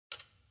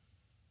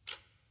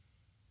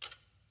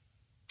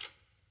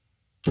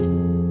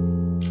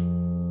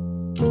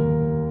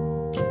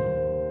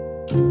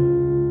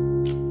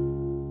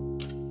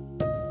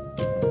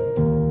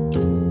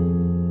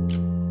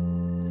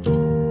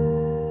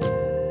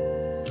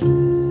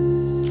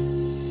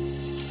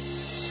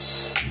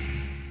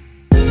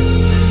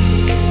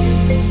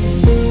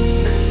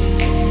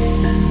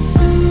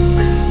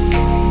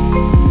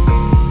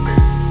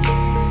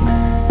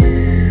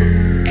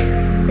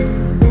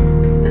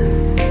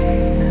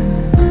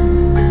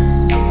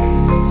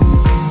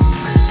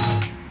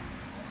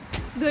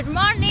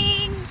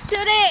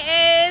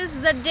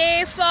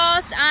day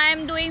first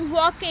I'm doing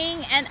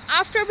walking, and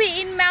after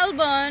being in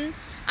Melbourne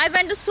I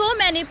went to so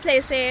many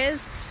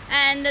places,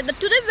 and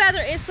today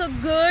weather is so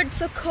good,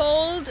 so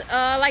cold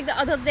like the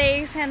other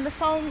days, and the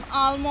sun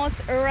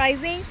almost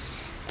rising.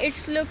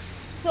 It looks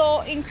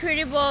so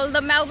incredible.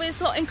 The Melbourne is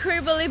so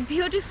incredibly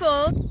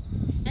beautiful.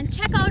 And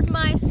check out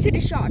my city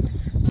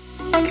shots.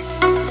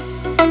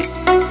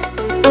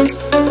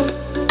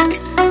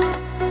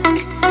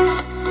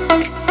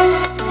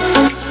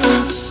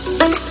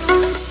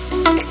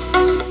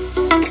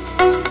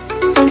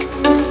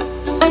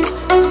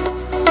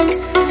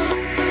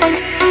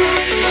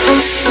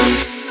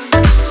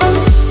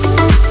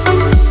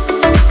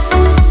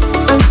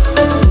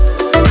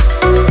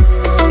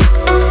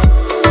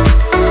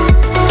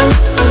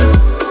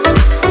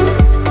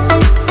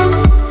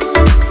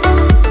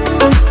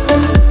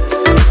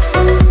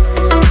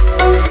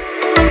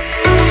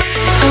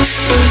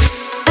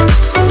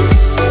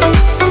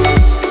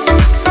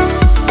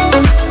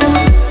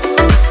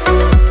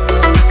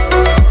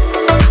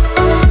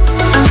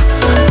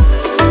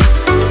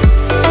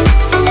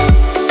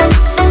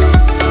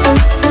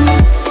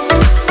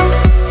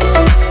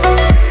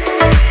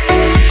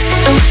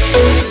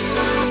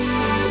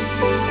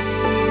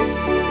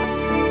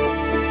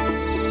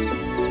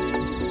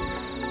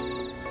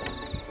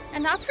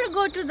 And after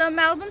go to the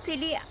Melbourne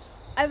city,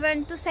 I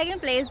went to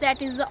second place,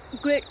 that is the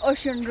Great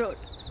Ocean Road.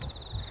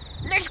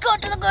 Let's go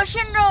to the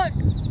Ocean Road.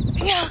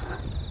 Yeah.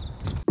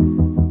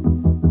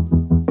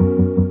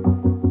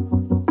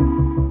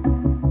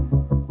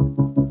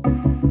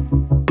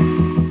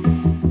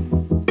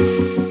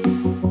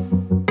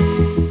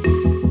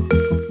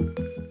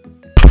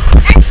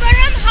 And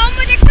Param, how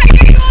much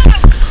excited you are?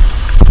 Not that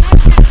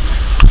much.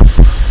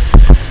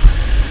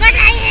 But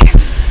I am.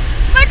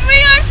 But we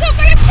are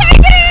super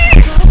excited.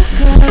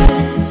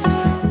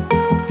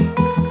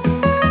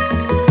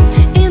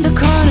 In the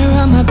corner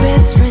of my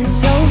best friend's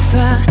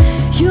sofa,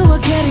 you were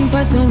getting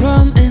buzzed on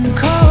rum and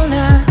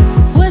cola.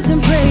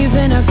 Wasn't brave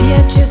enough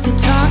yet just to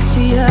talk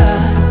to you.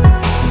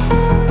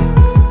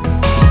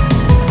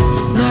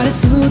 Not a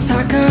smooth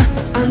talker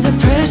under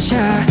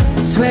pressure.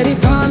 Sweaty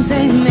palms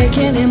ain't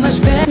making it much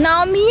better.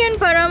 Now me and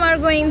Param are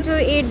going to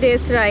eat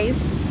this rice.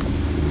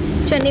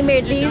 Chani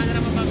made these.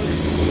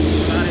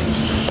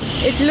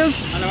 It looks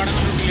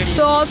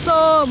so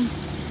awesome.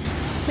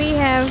 We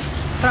have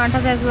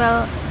paranthas as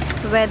well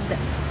with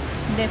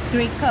this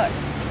Greek curd.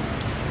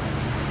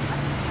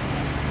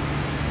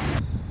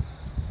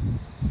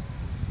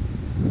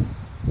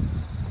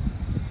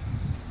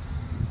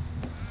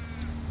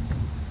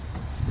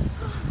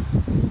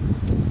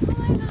 Oh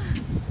my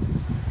god.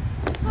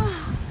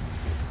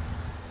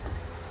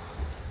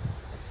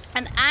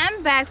 And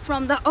I'm back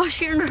from the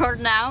Ocean Road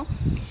now.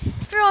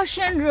 After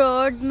Ocean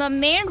Road, the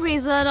main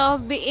reason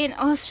of being in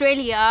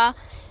Australia,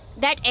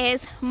 that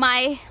is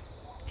my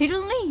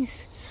little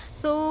niece.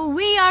 So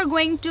we are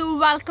going to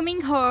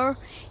welcoming her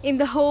in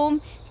the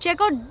home.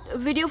 Check out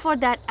video for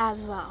that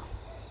as well.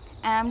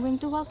 I'm going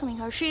to welcoming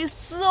her. She is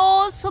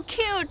so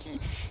cute.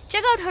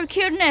 Check out her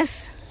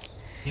cuteness.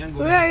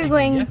 Where are you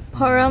going,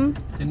 Param?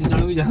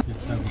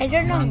 I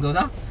don't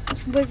know.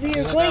 But we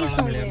are going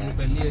somewhere.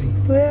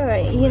 Where?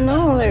 You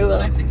know very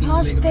well.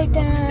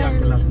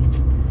 Hospital.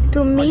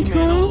 To meet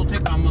who?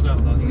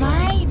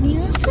 My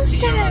new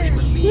sister.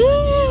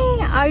 Yay!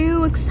 Are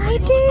you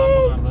excited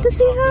to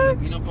see her?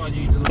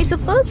 It's the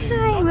first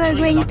time we are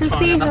going to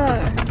see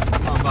her.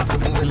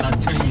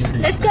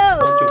 Let's go.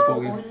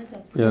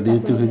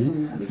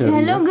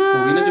 Hello,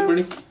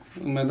 girl.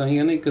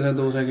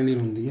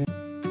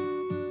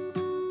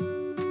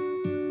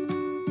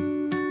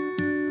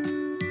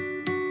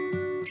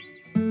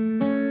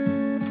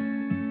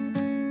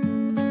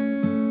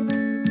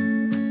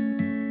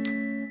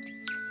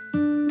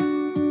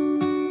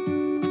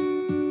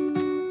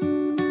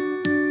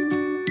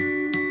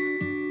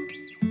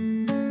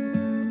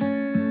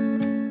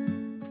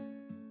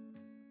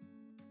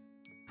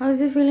 How's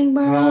it feeling,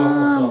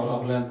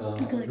 Param?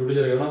 Good.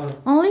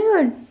 Only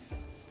good?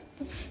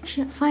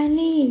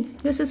 Finally,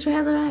 your sister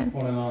has arrived.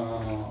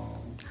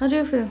 How do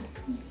you feel?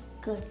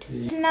 Good.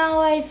 Now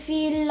I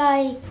feel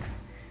like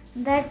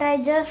that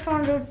I just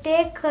want to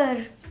take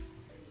her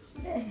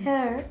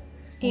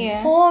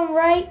home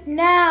right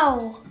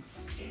now.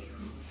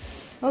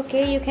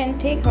 Okay, you can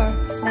take her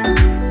now.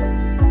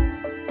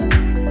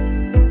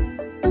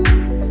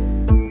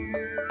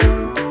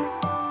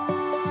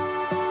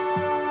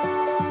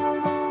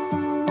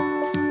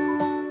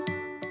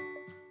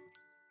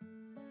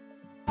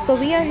 So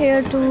we are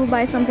here to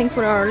buy something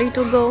for early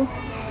to go,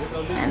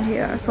 and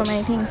here are so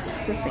many things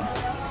to see.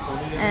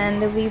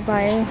 And we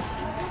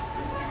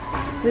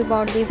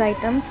bought these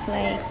items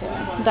like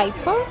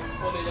diaper,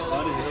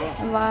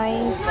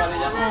 wipes,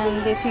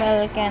 and this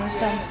milk and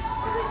some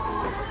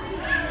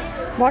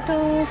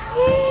bottles.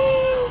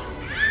 Yay!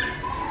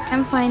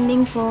 I'm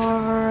finding for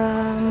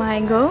my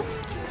girl.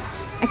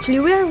 Actually,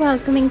 we are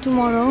welcoming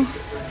tomorrow,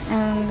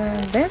 and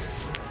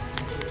this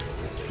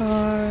for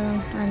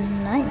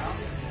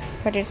nice.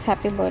 But it's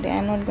happy birthday.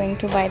 I'm not going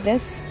to buy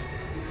this.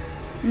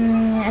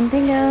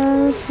 Anything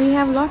else? We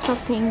have lots of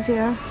things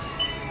here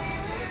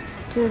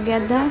to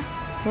get that.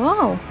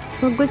 Wow,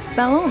 so good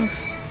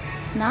balloons.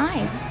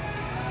 Nice.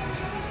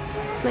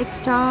 It's like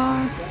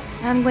star.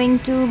 I'm going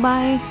to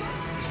buy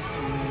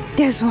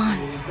this one.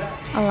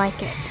 I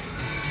like it.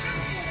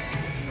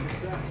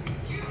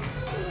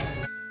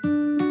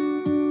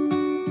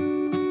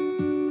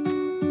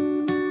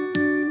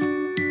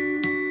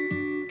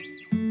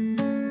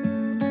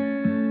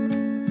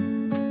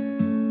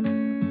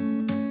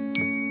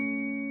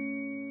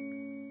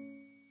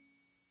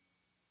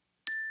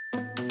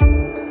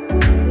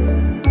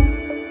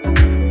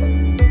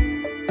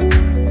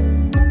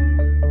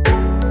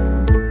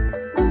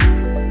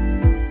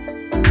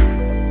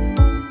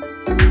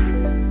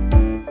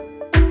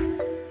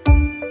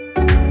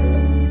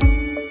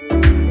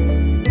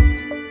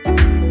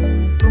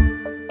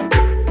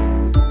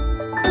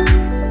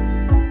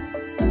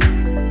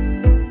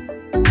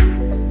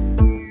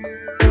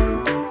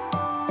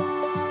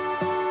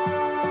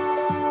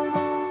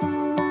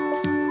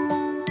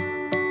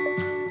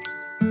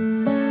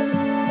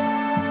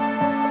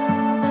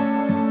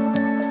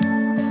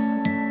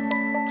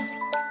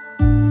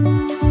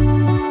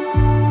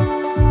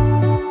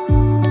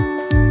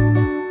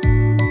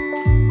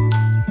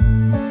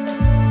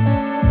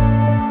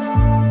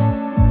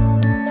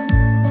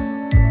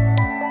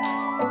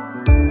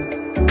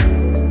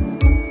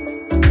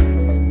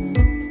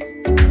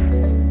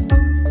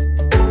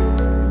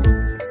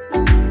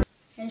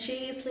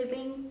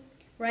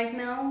 Right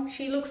now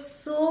she looks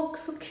so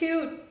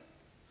cute.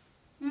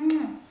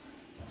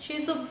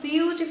 She's so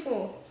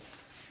beautiful.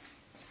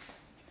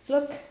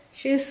 Look,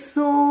 she's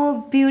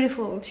so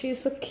beautiful.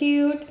 She's so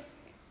cute.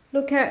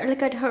 Look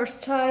at her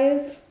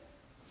styles.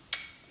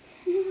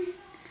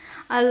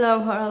 I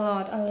love her a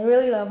lot. I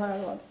really love her a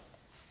lot.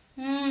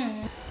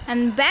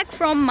 And back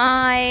from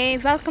my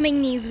welcoming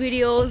niece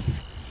videos.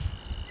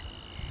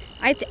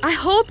 I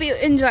hope you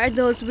enjoyed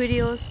those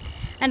videos.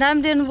 And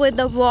I'm done with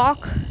the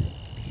walk.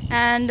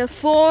 And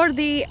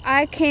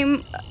I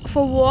came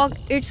for walk,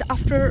 it's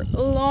after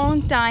a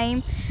long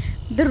time.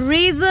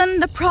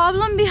 The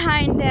problem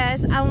behind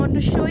this, I want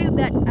to show you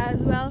that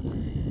as well.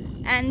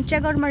 And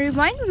check out my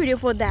reminder video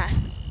for that.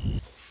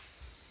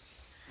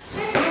 So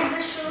I got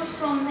the shoes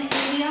from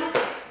India.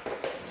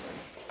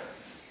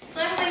 So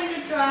I'm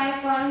going to try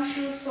param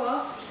shoes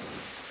first.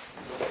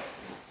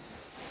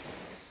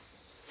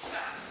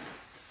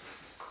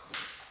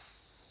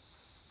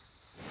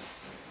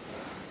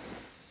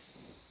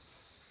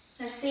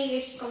 Let's see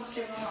if it's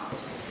comfortable or not.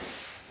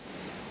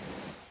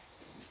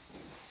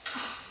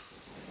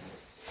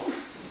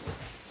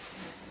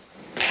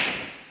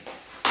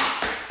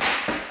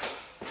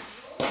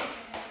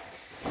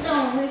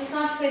 No, it's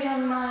not fit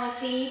on my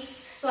feet,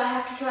 so I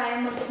have to try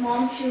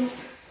mom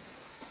shoes.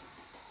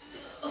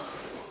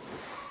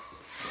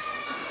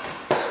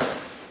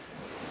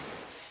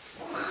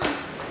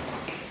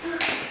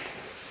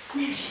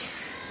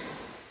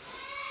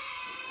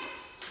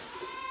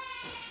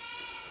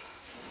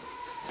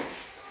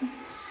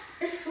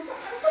 It's super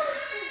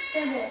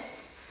uncomfortable.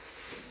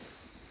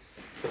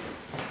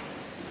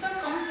 It's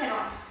not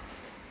comfortable.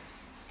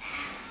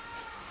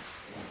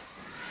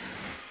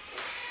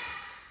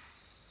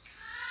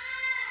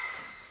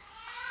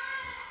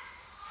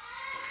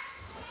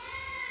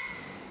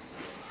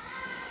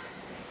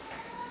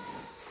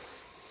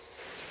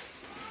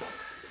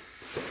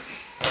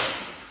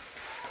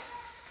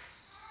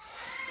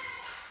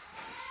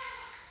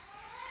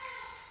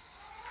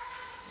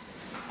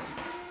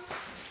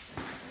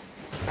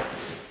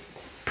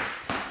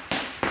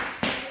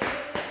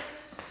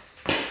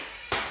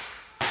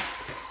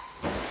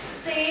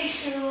 These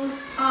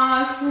shoes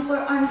are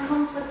super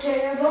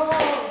uncomfortable.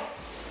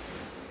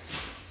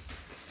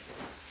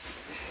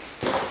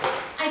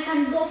 I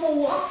can't go for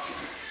walk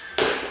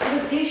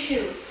with these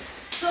shoes,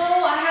 so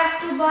I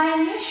have to buy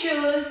new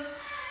shoes.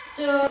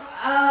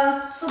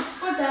 So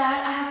for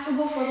that, I have to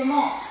go for the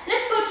mall.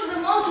 Let's go to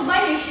the mall to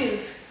buy new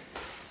shoes.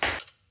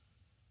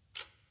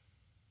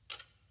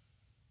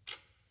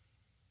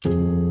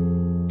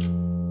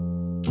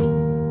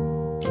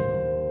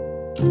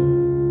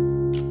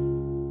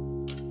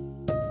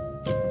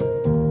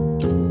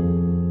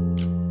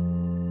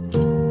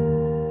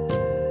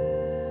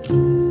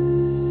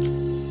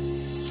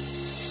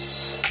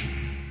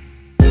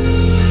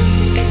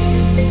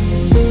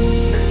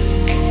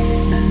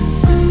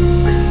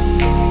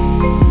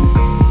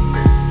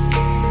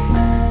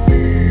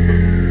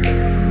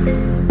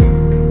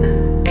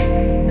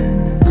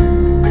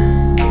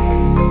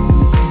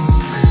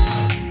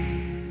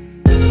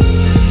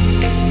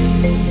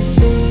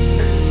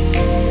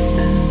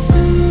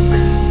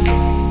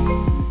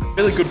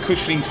 Really good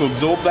cushioning to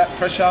absorb that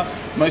pressure.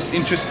 Most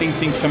interesting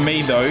thing for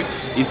me though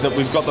is that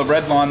we've got the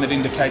red line that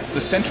indicates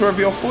the center of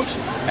your foot,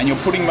 and you're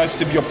putting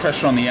most of your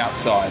pressure on the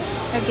outside.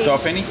 Okay. So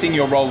if anything,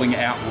 you're rolling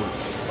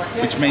outwards,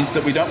 which means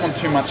that we don't want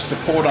too much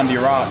support under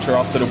your arch, or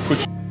else it'll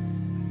push.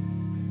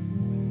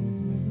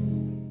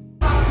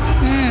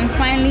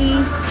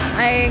 Finally,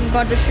 I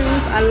got the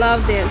shoes. I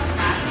love this.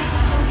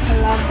 I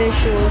love these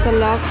shoes. The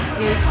lock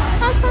is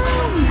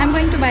awesome. I'm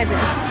going to buy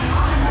this.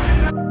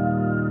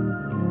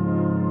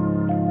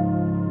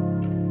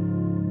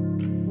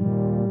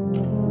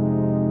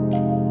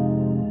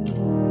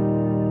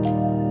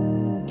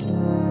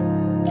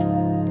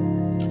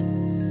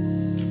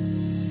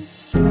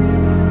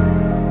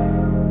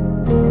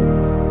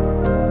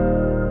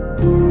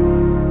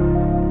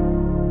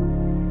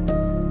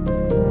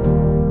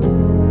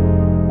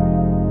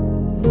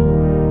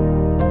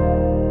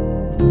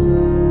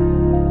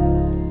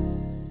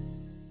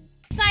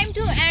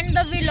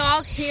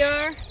 Vlog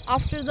here.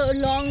 After the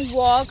long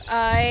walk,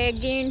 I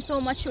gained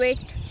so much weight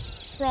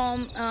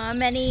from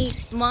many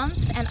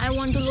months and I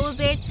want to lose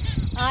it.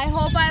 I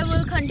hope I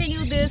will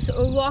continue this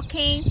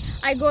walking.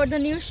 I got the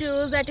new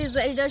shoes, that is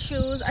the Adidas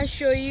shoes. I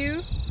show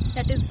you,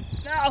 that is,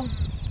 oh,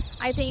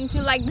 I think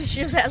you like the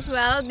shoes as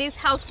well. This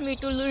helps me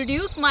to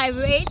reduce my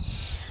weight.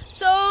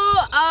 So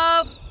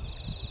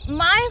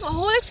my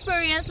whole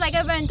experience, like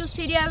I went to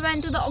city, I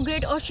went to the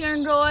Great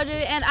Ocean Road,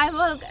 and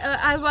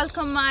I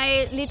welcome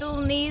my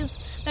little niece.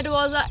 That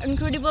was an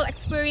incredible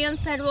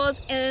experience. That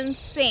was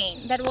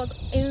insane. That was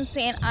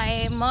insane,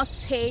 I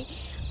must say.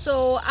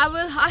 So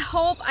I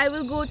hope I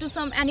will go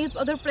to any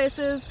other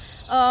places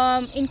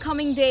in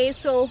coming days.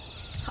 So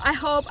I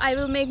hope I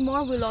will make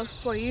more vlogs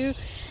for you.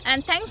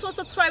 And thanks for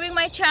subscribing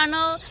my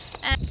channel.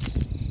 And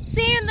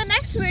see you in the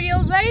next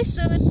video very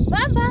soon.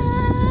 Bye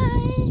bye.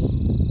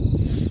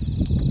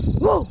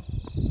 Whoa!